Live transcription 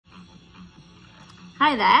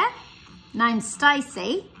Hey there, name's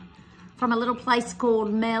Stacy from a little place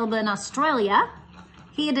called Melbourne, Australia.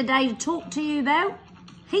 Here today to talk to you about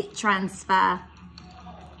heat transfer.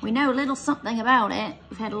 We know a little something about it.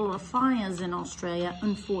 We've had a lot of fires in Australia,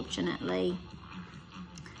 unfortunately.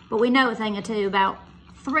 But we know a thing or two about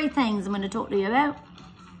three things I'm going to talk to you about.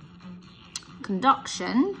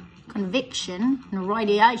 Conduction, convection, and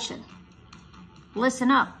radiation. Listen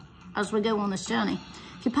up as we go on this journey.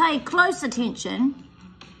 If you pay close attention,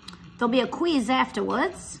 there'll be a quiz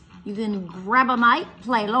afterwards. You can grab a mate,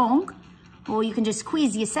 play along, or you can just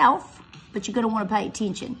quiz yourself, but you're going to want to pay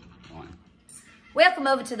attention. Welcome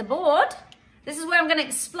over to the board. This is where I'm going to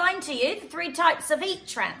explain to you the three types of heat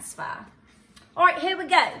transfer. All right, here we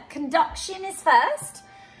go. Conduction is first.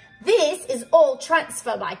 This is all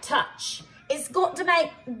transfer by touch. It's got to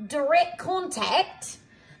make direct contact.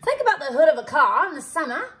 Think about the hood of a car in the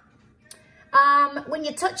summer. When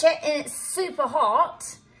you touch it and it's super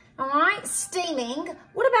hot, all right, steaming.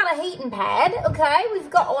 What about a heating pad? Okay,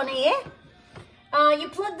 we've got one here. You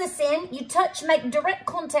plug this in, you touch, make direct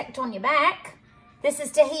contact on your back. This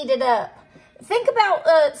is to heat it up. Think about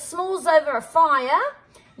s'mores over a fire.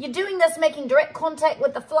 You're doing this, making direct contact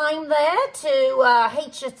with the flame there to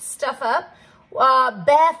heat your stuff up.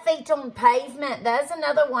 Bare feet on pavement, there's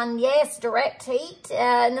another one. Yes, direct heat.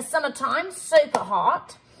 In the summertime, super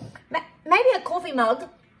hot. Maybe a coffee mug.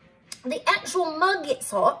 The actual mug gets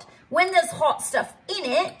hot when there's hot stuff in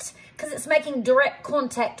it because it's making direct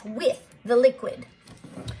contact with the liquid.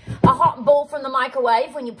 A hot bowl from the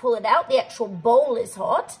microwave, when you pull it out, the actual bowl is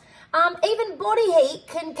hot. Even body heat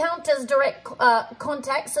can count as direct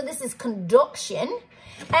contact, so this is conduction.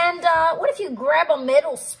 And what if you grab a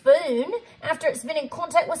metal spoon after it's been in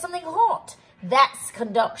contact with something hot? That's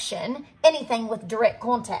conduction, anything with direct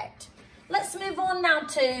contact. Let's move on now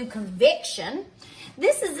to convection.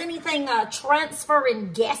 This is anything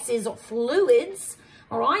transferring gases or fluids,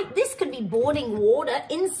 all right? This could be boiling water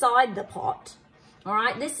inside the pot, all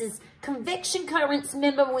right? This is convection currents.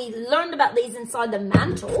 Remember, we learned about these inside the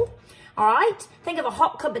mantle, all right? Think of a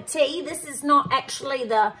hot cup of tea. This is not actually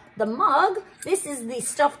the mug. This is the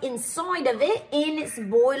stuff inside of it, and it's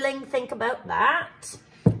boiling. Think about that.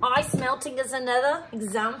 Ice melting is another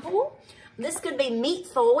example. This could be meat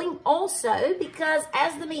thawing also, because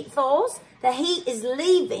as the meat thaws, the heat is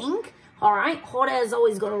leaving, all right? Hot air's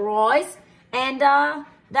always got to rise, and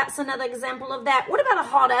that's another example of that. What about a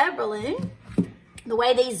hot air balloon? The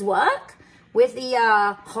way these work, with the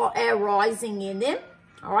hot air rising in them,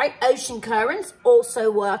 all right? Ocean currents also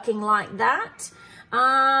working like that.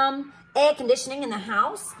 Air conditioning in the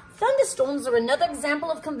house. Thunderstorms are another example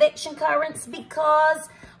of convection currents because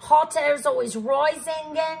hot air is always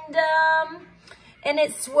rising and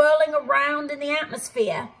it's swirling around in the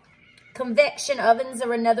atmosphere. Convection ovens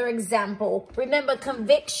are another example. Remember,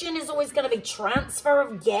 convection is always going to be transfer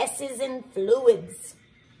of gases and fluids.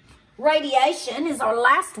 Radiation is our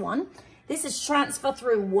last one. This is transfer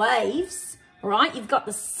through waves, all right? You've got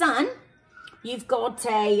the sun. You've got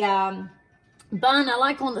a burner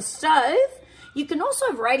like on the stove. You can also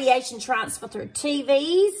have radiation transfer through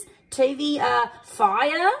TVs,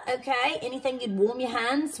 fire, okay, anything you'd warm your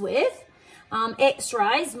hands with,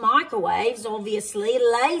 x-rays, microwaves, obviously,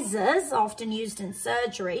 lasers, often used in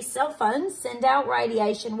surgery, cell phones send out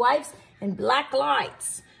radiation waves, and black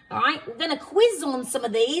lights, all right? We're going to quiz on some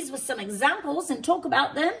of these with some examples and talk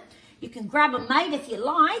about them. You can grab a mate if you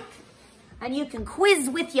like, and you can quiz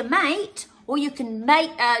with your mate, or you can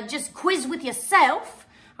just quiz with yourself,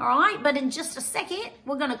 all right? But in just a second,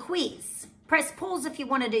 we're going to quiz. Press pause if you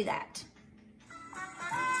want to do that.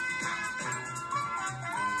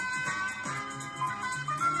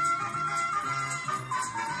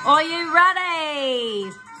 Are you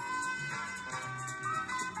ready?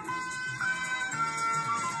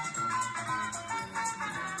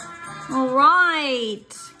 All right,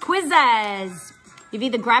 quizzes. You've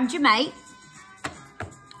either grabbed your mate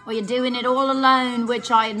or you're doing it all alone,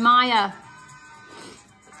 which I admire.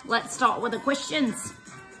 Let's start with the questions.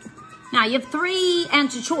 Now, you have three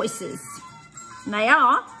answer choices. And they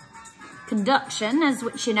are conduction, as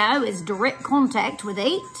which you know is direct contact with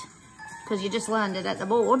heat, because you just learned it at the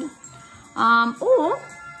board. Or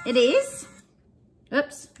it is,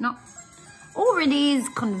 or it is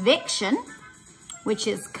convection, which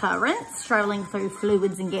is currents traveling through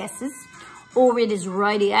fluids and gases. Or it is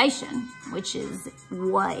radiation, which is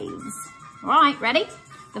waves. All right, ready?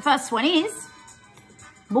 The first one is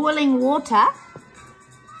boiling water.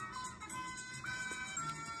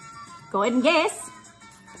 Go ahead and guess.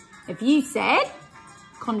 If you said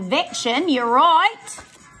convection, you're right.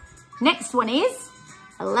 Next one is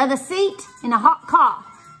a leather seat in a hot car.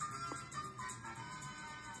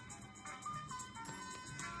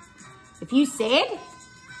 If you said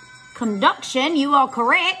conduction, you are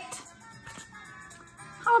correct.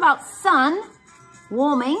 How about sun,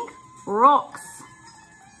 warming, rocks?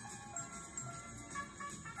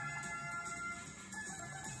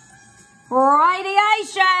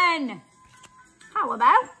 Radiation. How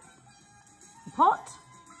about a pot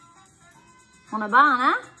on a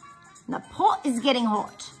burner? And the pot is getting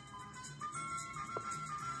hot.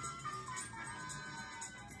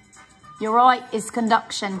 You're right, it's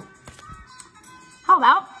conduction. How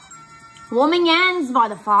about warming hands by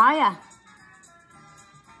the fire?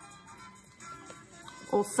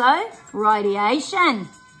 Also, radiation.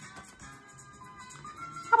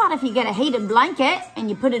 How about if you get a heated blanket and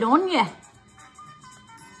you put it on you?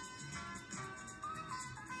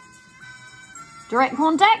 Direct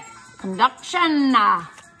contact, conduction.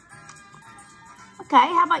 Okay,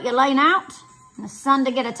 how about you laying out in the sun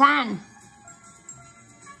to get a tan?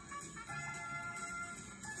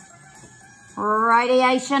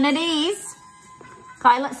 Radiation it is.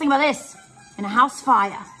 Okay, let's think about this. In a house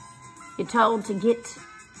fire, you're told to get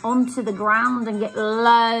onto the ground and get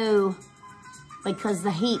low because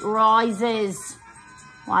the heat rises.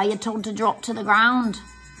 Why are you told to drop to the ground?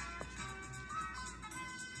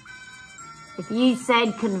 If you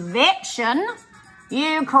said convection,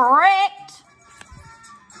 you're correct.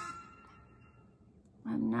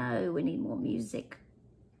 Oh no, we need more music.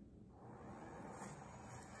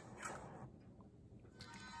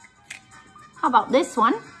 How about this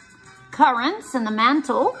one? Currents in the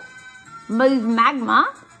mantle move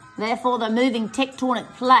magma, therefore they're moving tectonic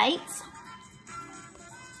plates.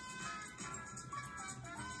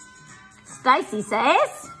 Stacy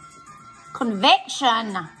says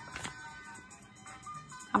convection. How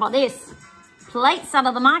about this? Plates out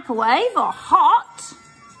of the microwave are hot.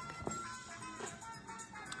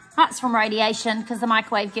 That's from radiation because the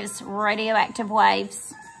microwave gives radioactive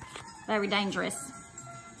waves. Very dangerous.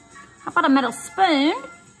 How about a metal spoon?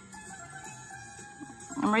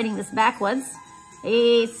 I'm reading this backwards.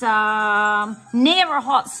 It's near a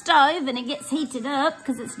hot stove and it gets heated up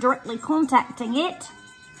because it's directly contacting it.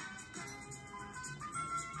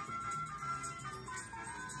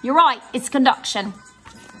 You're right, it's conduction.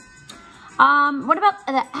 What about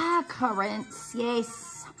the air currents?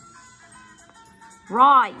 Yes.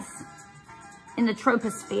 Rise in the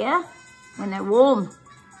troposphere when they're warm.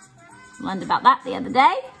 Learned about that the other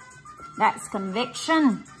day. That's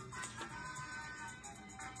convection.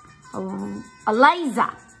 A laser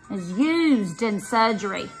is used in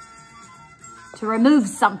surgery to remove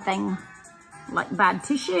something like bad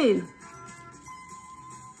tissue.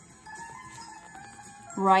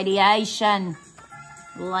 Radiation.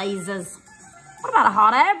 Lasers. What about a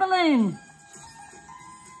hot air balloon?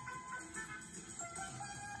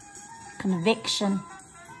 Convection.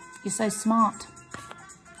 You're so smart.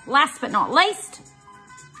 Last but not least,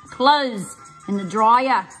 clothes in the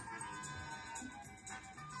dryer.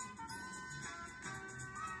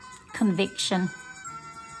 Convection.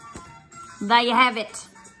 There you have it.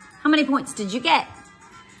 How many points did you get?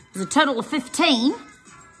 It was a total of 15.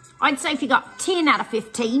 I'd say if you got 10 out of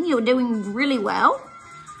 15, you're doing really well.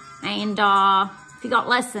 And if you got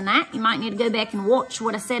less than that, you might need to go back and watch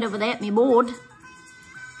what I said over there at my board.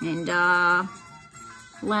 And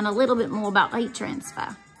learn a little bit more about heat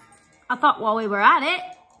transfer. I thought while we were at it,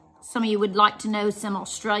 some of you would like to know some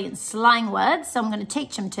Australian slang words, so I'm going to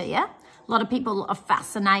teach them to you. A lot of people are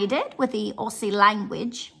fascinated with the Aussie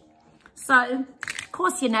language. So, of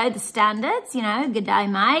course, you know the standards, you know, good day,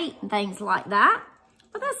 mate, and things like that.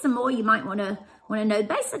 But there's some more you might want to know.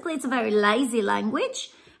 Basically, it's a very lazy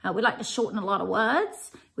language. We like to shorten a lot of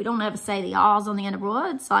words. We don't ever say the R's on the end of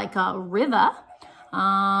words, like river.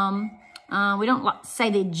 We don't like to say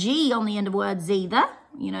the G on the end of words either.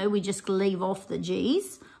 You know, we just leave off the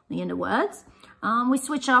G's on the end of words. We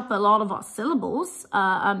switch up a lot of our syllables,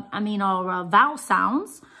 our vowel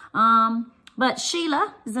sounds. But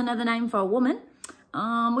Sheila is another name for a woman.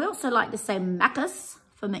 We also like to say Macca's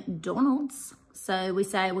for McDonald's. So we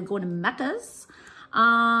say we're going to Macca's.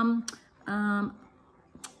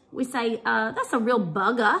 We say that's a real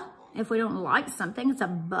bugger. If we don't like something, it's a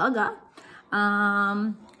bugger.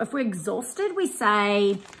 If we're exhausted, we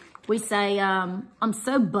say I'm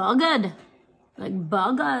so buggered, like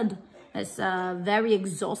buggered. It's very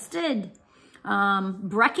exhausted.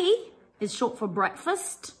 Brekkie is short for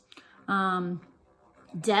breakfast. Devo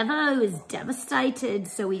is devastated,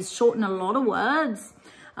 so he's shortened a lot of words.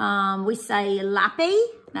 We say lappy,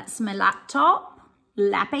 that's my laptop,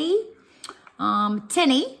 lappy.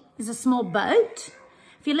 Tinny is a small boat.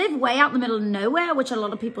 If you live way out in the middle of nowhere, which a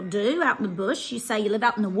lot of people do, out in the bush, you say you live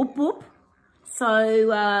out in the whoop whoop.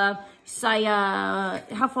 So say,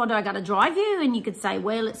 how far do I got to drive you? And you could say,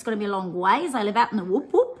 well, it's going to be a long ways. I live out in the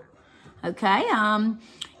whoop whoop. Okay.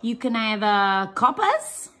 You can have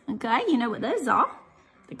coppers. Okay. You know what those are.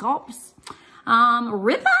 The cops.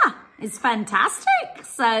 Ripper is fantastic.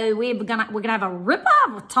 So we're gonna have a ripper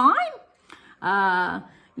of time.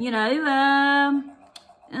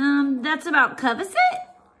 That's about covers it.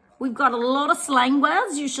 We've got a lot of slang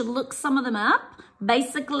words. You should look some of them up.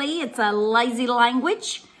 Basically, it's a lazy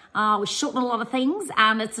language. We shorten a lot of things,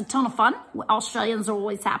 and it's a ton of fun. Australians are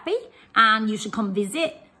always happy, and you should come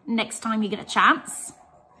visit next time you get a chance.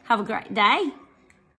 Have a great day.